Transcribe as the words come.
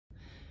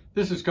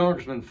This is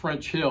Congressman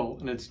French Hill,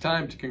 and it's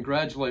time to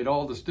congratulate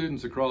all the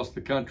students across the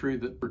country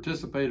that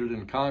participated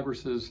in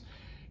Congress's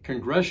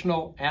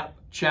Congressional App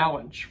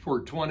Challenge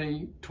for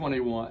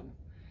 2021.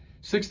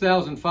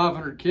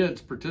 6,500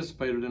 kids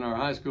participated in our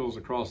high schools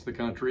across the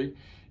country,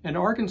 and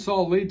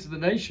Arkansas leads the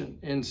nation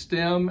in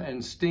STEM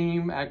and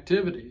STEAM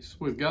activities,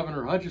 with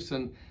Governor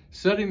Hutchinson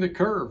setting the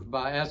curve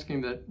by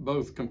asking that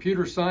both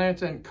computer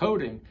science and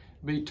coding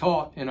be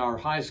taught in our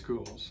high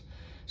schools.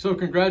 So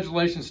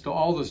congratulations to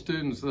all the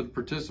students that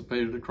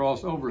participated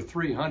across over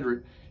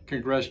 300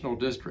 congressional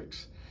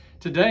districts.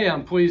 Today,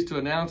 I'm pleased to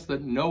announce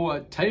that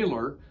Noah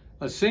Taylor,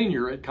 a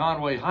senior at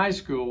Conway High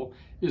School,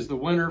 is the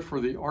winner for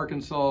the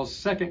Arkansas's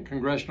 2nd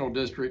Congressional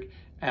District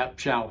App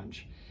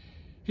Challenge.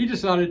 He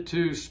decided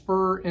to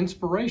spur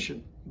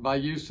inspiration by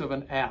use of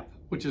an app,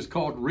 which is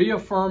called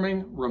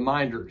Reaffirming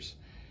Reminders.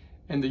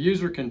 And the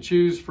user can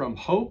choose from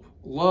hope,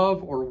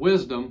 love, or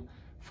wisdom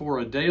for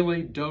a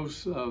daily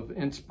dose of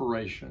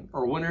inspiration,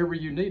 or whenever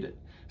you need it.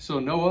 So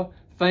Noah,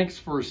 thanks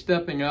for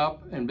stepping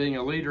up and being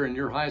a leader in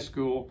your high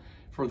school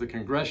for the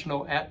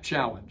Congressional App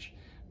Challenge.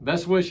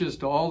 Best wishes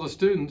to all the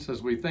students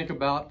as we think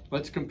about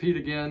let's compete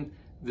again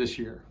this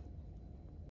year.